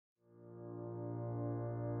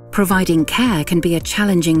Providing care can be a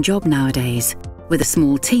challenging job nowadays. With a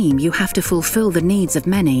small team, you have to fulfill the needs of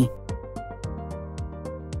many.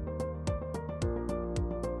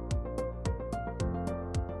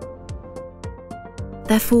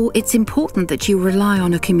 Therefore, it's important that you rely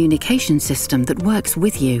on a communication system that works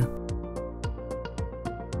with you.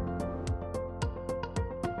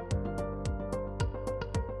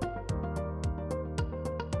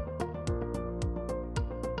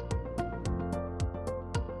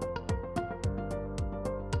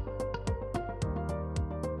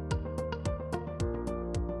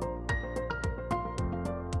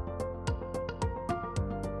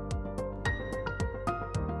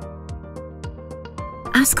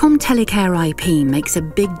 Ascom Telecare IP makes a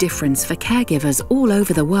big difference for caregivers all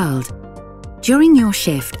over the world. During your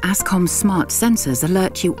shift, Ascom's smart sensors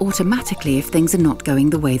alert you automatically if things are not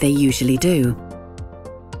going the way they usually do.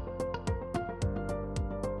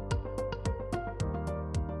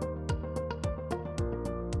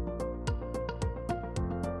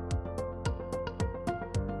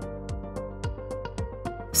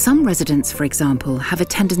 Some residents, for example, have a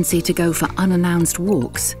tendency to go for unannounced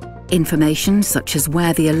walks. Information such as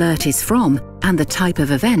where the alert is from and the type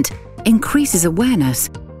of event increases awareness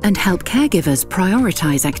and help caregivers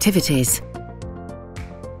prioritize activities.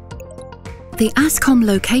 The Ascom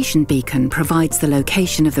location beacon provides the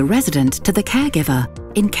location of the resident to the caregiver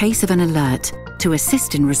in case of an alert to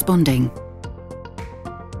assist in responding.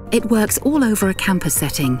 It works all over a campus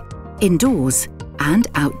setting, indoors and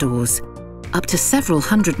outdoors, up to several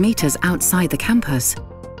hundred meters outside the campus.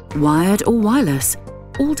 Wired or wireless,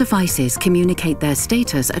 all devices communicate their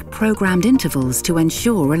status at programmed intervals to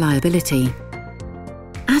ensure reliability.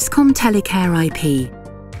 Ascom Telecare IP,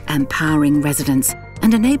 empowering residents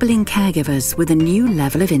and enabling caregivers with a new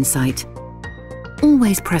level of insight.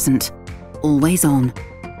 Always present, always on,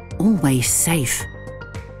 always safe.